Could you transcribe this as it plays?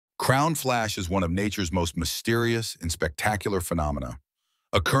Crown flash is one of nature's most mysterious and spectacular phenomena,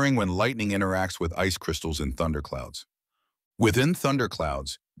 occurring when lightning interacts with ice crystals in thunderclouds. Within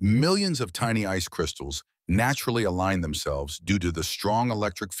thunderclouds, millions of tiny ice crystals naturally align themselves due to the strong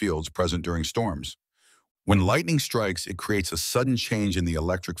electric fields present during storms. When lightning strikes, it creates a sudden change in the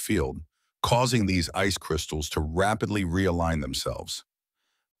electric field, causing these ice crystals to rapidly realign themselves.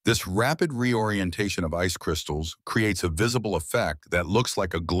 This rapid reorientation of ice crystals creates a visible effect that looks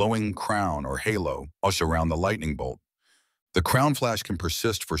like a glowing crown or halo around the lightning bolt. The crown flash can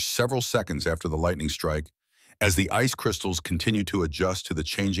persist for several seconds after the lightning strike as the ice crystals continue to adjust to the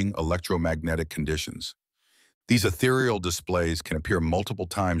changing electromagnetic conditions. These ethereal displays can appear multiple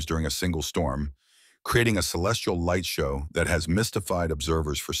times during a single storm, creating a celestial light show that has mystified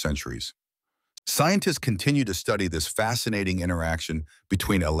observers for centuries. Scientists continue to study this fascinating interaction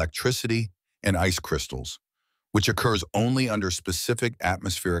between electricity and ice crystals, which occurs only under specific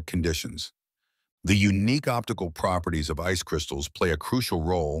atmospheric conditions. The unique optical properties of ice crystals play a crucial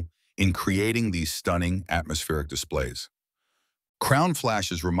role in creating these stunning atmospheric displays. Crown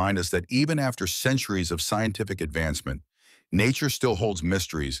flashes remind us that even after centuries of scientific advancement, nature still holds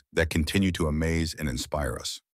mysteries that continue to amaze and inspire us.